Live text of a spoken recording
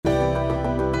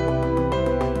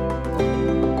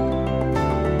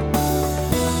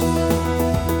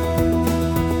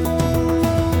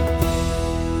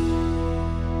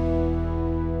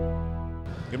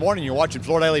morning. You're watching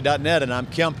FloorDaily.net, and I'm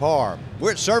Kemp Harr.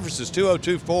 We're at Surfaces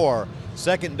 2024,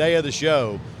 second day of the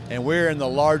show, and we're in the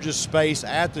largest space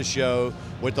at the show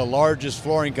with the largest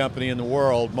flooring company in the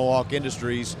world, Mohawk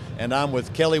Industries, and I'm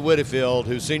with Kelli Widdifield,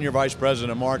 who's Senior Vice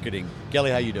President of Marketing.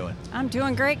 Kelli, how you doing? I'm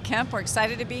doing great, Kemp. We're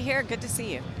excited to be here. Good to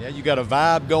see you. Yeah, you got a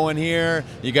vibe going here.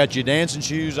 You got your dancing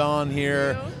shoes on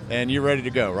here, and you're ready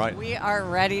to go, right? We are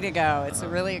ready to go. It's a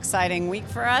really exciting week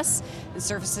for us, and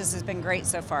Surfaces has been great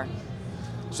so far.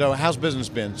 So how's business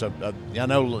been? So I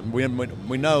know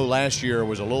we know last year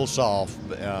was a little soft.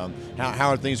 But, how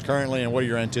are things currently, and what are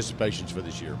your anticipations for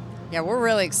this year? Yeah, we're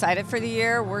really excited for the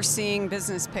year. We're seeing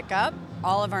business pick up.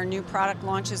 All of our new product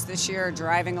launches this year are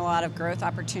driving a lot of growth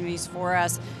opportunities for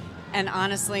us. And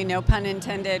honestly, no pun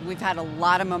intended, we've had a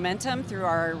lot of momentum through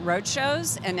our road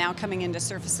shows, and now coming into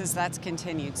Surfaces, that's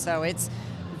continued. So it's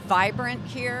vibrant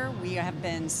here. We have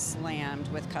been slammed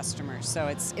with customers, so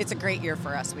it's a great year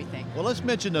for us, we think. Well, let's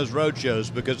mention those road shows,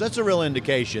 because that's a real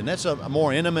indication. That's a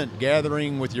more intimate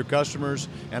gathering with your customers,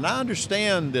 and I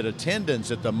understand that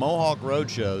attendance at the Mohawk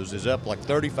road shows is up like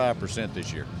 35%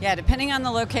 this year. Yeah, depending on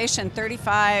the location,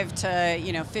 35 to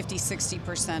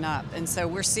 50-60% up, and so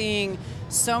we're seeing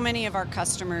so many of our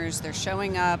customers, they're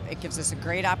showing up. It gives us a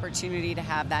great opportunity to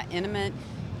have that intimate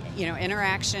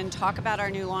interaction, talk about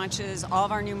our new launches, all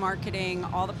of our new marketing,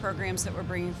 all the programs that we're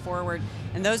bringing forward,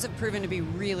 and those have proven to be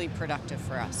really productive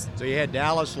for us. So you had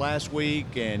Dallas last week,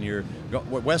 and you're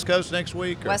West Coast next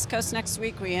week? Or? West Coast next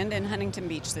week. We end in Huntington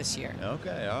Beach this year.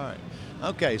 Okay, all right.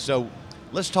 Okay, so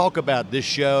let's talk about this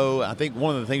show. I think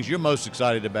one of the things you're most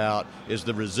excited about is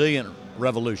the Resilient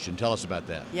Revolution. Tell us about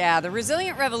that. Yeah, the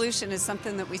Resilient Revolution is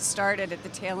something that we started at the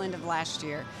tail end of last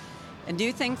year. A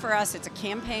new thing for us, it's a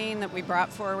campaign that we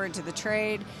brought forward to the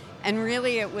trade, and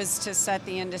really it was to set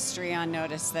the industry on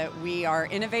notice that we are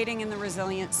innovating in the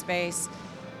resilient space.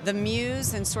 The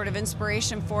muse and sort of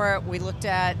inspiration for it, we looked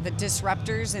at the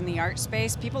disruptors in the art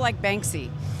space, people like Banksy.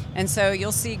 And so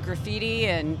you'll see graffiti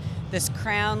and this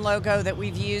crown logo that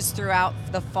we've used throughout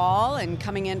the fall and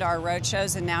coming into our road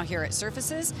shows and now here at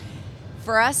Surfaces.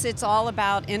 For us, it's all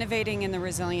about innovating in the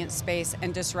resilient space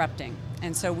and disrupting.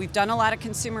 And so we've done a lot of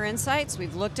consumer insights.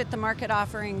 We've looked at the market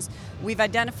offerings. We've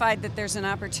identified that there's an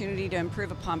opportunity to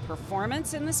improve upon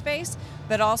performance in the space,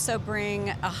 but also bring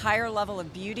a higher level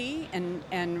of beauty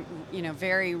and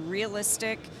very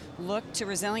realistic look to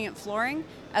resilient flooring,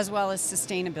 as well as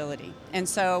sustainability. And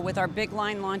so with our big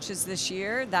line launches this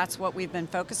year, that's what we've been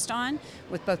focused on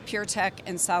with both PureTech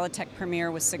and SolidTech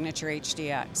Premier with Signature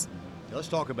HDX. Let's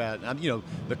talk about,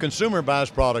 the consumer buys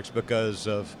products because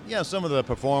of, some of the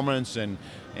performance and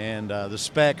the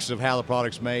specs of how the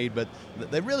product's made, but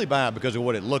they really buy it because of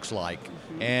what it looks like.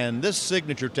 Mm-hmm. And this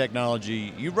signature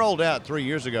technology, you rolled out 3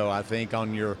 years ago, I think,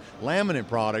 on your laminate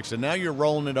products, and now you're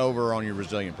rolling it over on your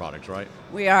resilient products, right?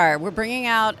 We are. We're bringing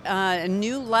out a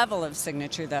new level of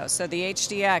signature, though. So the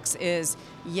HDX is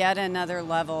yet another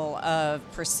level of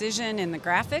precision in the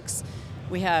graphics.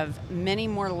 We have many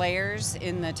more layers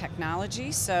in the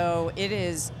technology, so it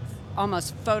is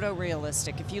almost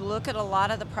photorealistic. If you look at a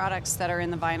lot of the products that are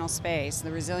in the vinyl space,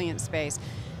 the resilient space,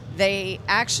 they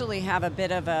actually have a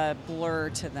bit of a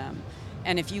blur to them.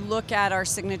 And if you look at our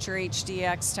Signature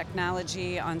HDX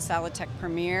technology on SolidTech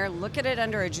Premier, look at it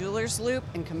under a jeweler's loupe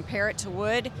and compare it to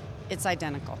wood, it's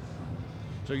identical.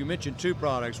 So you mentioned two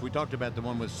products. We talked about the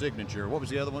one with Signature. What was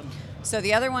the other one? So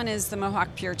the other one is the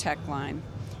Mohawk PureTech line.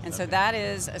 And so that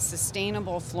is a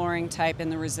sustainable flooring type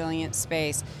in the resilient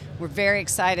space. We're very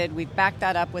excited. We've backed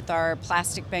that up with our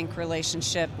plastic bank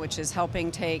relationship, which is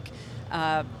helping take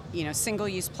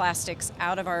single-use plastics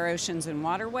out of our oceans and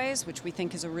waterways, which we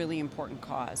think is a really important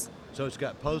cause. So it's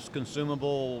got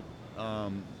post-consumable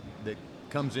that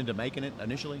comes into making it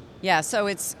initially? Yeah, so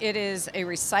it is a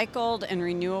recycled and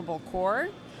renewable core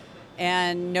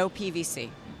and no PVC.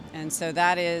 And so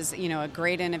that is, a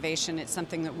great innovation. It's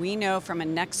something that we know from a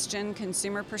next-gen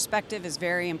consumer perspective is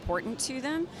very important to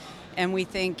them. And we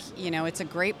think, it's a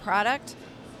great product,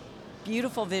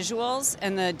 beautiful visuals,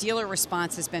 and the dealer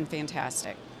response has been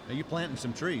fantastic. Now you're planting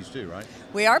some trees too, right?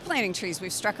 We are planting trees.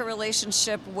 We've struck a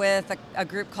relationship with a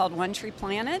group called One Tree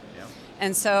Planet. Yeah.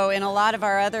 And so in a lot of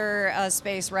our other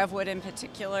space, Revwood in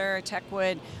particular,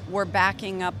 Techwood, we're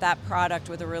backing up that product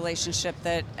with a relationship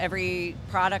that every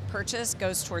product purchase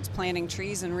goes towards planting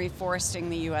trees and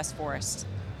reforesting the U.S. forests.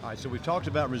 All right, so we've talked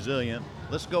about resilient.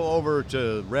 Let's go over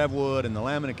to Revwood and the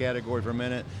laminate category for a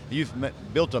minute. You've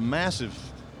built a massive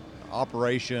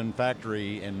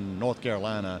factory in North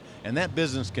Carolina, and that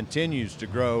business continues to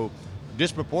grow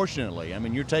disproportionately. I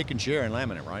mean, you're taking share in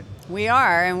laminate, right? We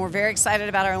are, and we're very excited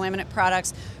about our laminate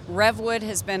products. Revwood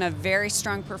has been a very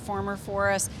strong performer for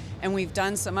us, and we've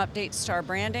done some updates to our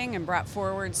branding and brought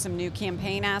forward some new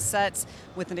campaign assets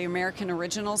with the American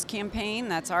Originals campaign.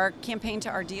 That's our campaign to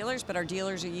our dealers, but our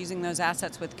dealers are using those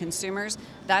assets with consumers.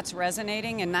 That's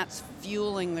resonating, and that's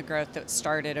fueling the growth that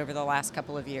started over the last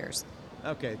couple of years.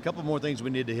 Okay, a couple more things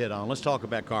we need to hit on. Let's talk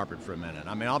about carpet for a minute.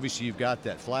 I mean, obviously you've got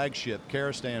that flagship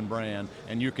Karastan brand,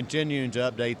 and you're continuing to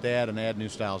update that and add new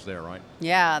styles there, right?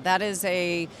 Yeah, that is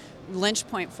a linch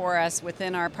point for us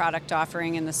within our product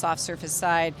offering in the soft surface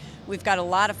side. We've got a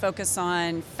lot of focus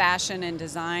on fashion and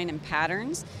design and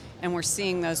patterns, and we're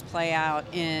seeing those play out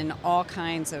in all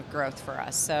kinds of growth for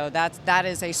us. So that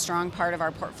is a strong part of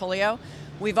our portfolio.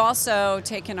 We've also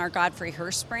taken our Godfrey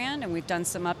Hirst brand and we've done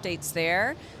some updates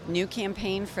there, new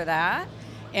campaign for that,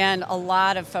 and a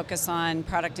lot of focus on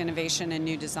product innovation and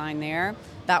new design there.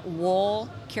 That wool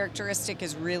characteristic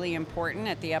is really important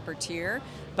at the upper tier,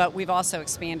 but we've also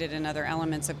expanded in other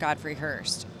elements of Godfrey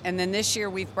Hirst. And then this year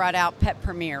we've brought out Pet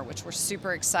Premier, which we're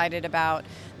super excited about.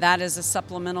 That is a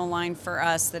supplemental line for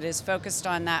us that is focused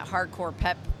on that hardcore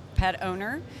pet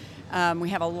owner. We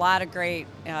have a lot of great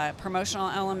promotional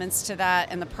elements to that,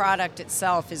 and the product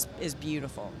itself is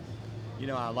beautiful. You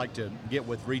know, I like to get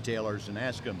with retailers and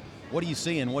ask them, what do you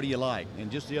see and what do you like?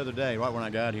 And just the other day, right when I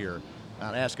got here,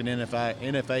 I asked an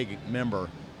NFA member,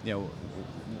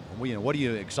 what are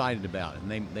you excited about?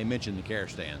 And they mentioned the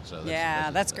Karastan. So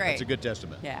that's great. That's a good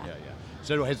testament. Yeah.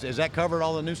 So has that covered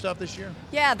all the new stuff this year?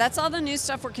 Yeah, that's all the new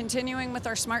stuff. We're continuing with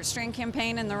our Smart Strain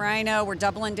campaign and the Rhino. We're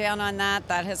doubling down on that.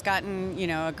 That has gotten,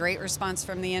 a great response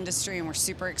from the industry, and we're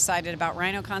super excited about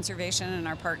Rhino conservation and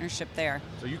our partnership there.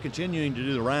 So you're continuing to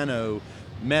do the Rhino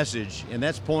message, and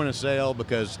that's point of sale,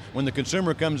 because when the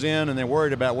consumer comes in and they're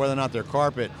worried about whether or not their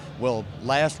carpet will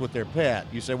last with their pet,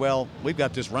 you say, well, we've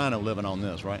got this Rhino living on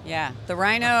this, right? Yeah, the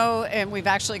Rhino, and we've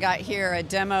actually got here a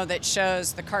demo that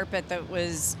shows the carpet that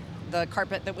was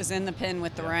in the pin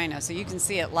with the Rhino, so you can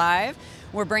see it live.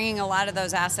 We're bringing a lot of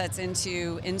those assets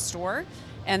into in-store,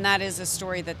 and that is a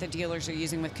story that the dealers are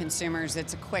using with consumers.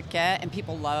 It's a quick get, and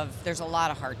people love, there's a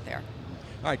lot of heart there.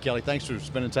 All right, Kelly, thanks for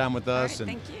spending time with us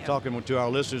and talking to our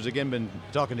listeners. Again, been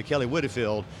talking to Kelli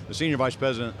Widdifield, the Senior Vice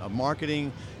President of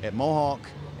Marketing at Mohawk,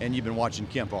 and you've been watching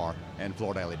Kempar and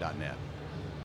FloorDaily.net.